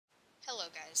Hello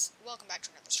guys, welcome back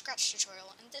to another Scratch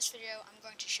tutorial. In this video, I'm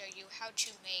going to show you how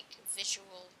to make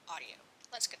visual audio.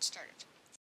 Let's get started.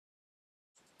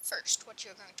 First, what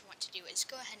you're going to want to do is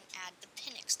go ahead and add the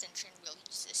pin extension. We'll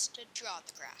use this to draw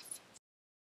the graph.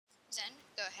 Then,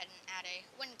 go ahead and add a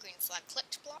when green flag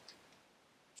clicked block.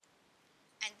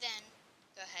 And then,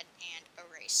 go ahead and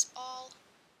erase all,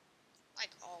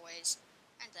 like always,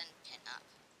 and then pin up.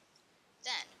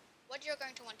 Then, what you're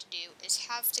going to want to do is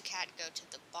have the cat go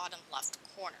to the bottom left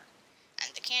corner,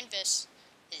 and the canvas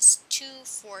is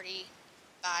 240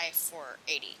 by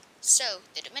 480. So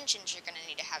the dimensions you're going to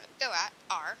need to have it go at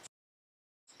are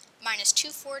minus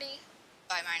 240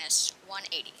 by minus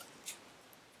 180.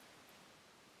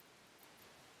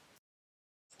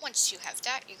 Once you have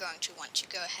that, you're going to want to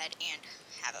go ahead and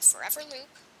have a forever loop,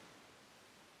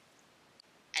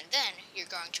 and then you're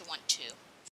going to want to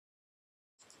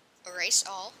erase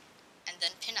all, and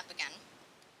then pin up again,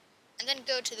 and then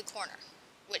go to the corner,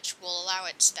 which will allow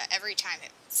it so that every time it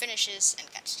finishes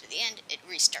and gets to the end, it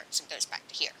restarts and goes back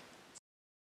to here.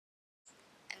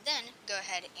 And then go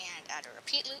ahead and add a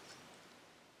repeat loop,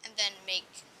 and then make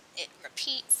it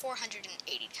repeat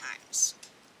 480 times,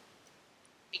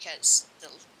 because the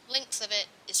length of it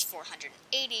is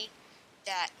 480,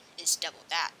 that is double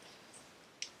that.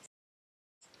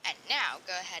 And now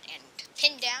go ahead and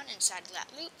pin down inside of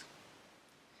that loop.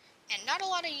 And not a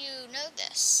lot of you know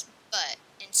this, but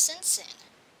in sensing,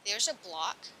 there's a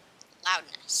block,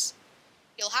 loudness.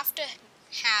 You'll have to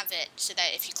have it so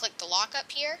that if you click the lock up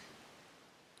here,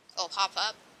 it'll pop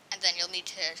up, and then you'll need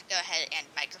to go ahead and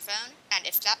microphone. And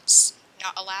if that's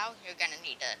not allow, you're going to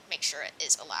need to make sure it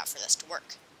is allow for this to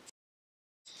work.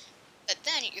 But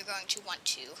then you're going to want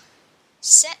to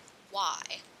set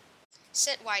Y.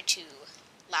 Set Y to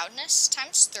loudness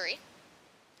times 3,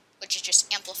 which is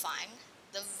just amplifying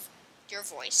your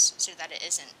voice so that it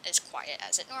isn't as quiet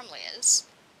as it normally is.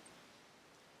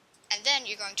 And then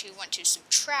you're going to want to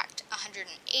subtract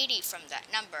 180 from that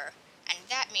number, and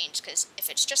that means, because if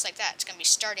it's just like that, it's going to be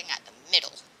starting at the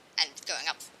middle and going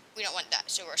up. We don't want that,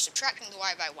 so we're subtracting the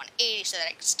Y by 180 so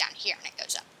that it's down here and it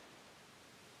goes up.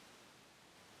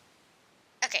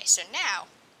 Okay, so now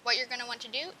what you're going to want to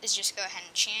do is just go ahead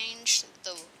and change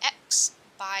the X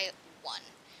by 1.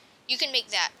 You can make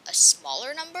that a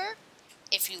smaller number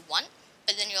if you want,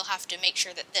 but then you'll have to make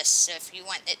sure that this, so if you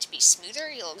want it to be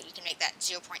smoother, you can make that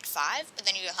 0.5, but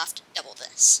then you'll have to double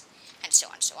this, and so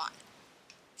on and so on.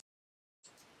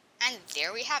 And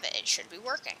there we have it. It should be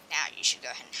working. Now you should go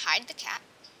ahead and hide the cat,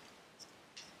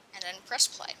 and then press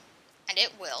play. And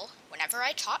it will, whenever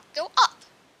I talk, go up.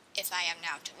 If I am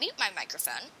now to mute my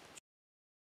microphone,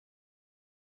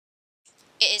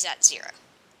 it is at 0.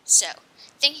 So,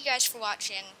 thank you guys for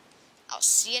watching. I'll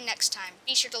see you next time.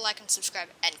 Be sure to like and subscribe.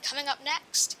 And coming up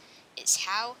next is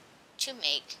how to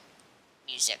make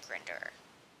music renderer.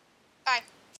 Bye.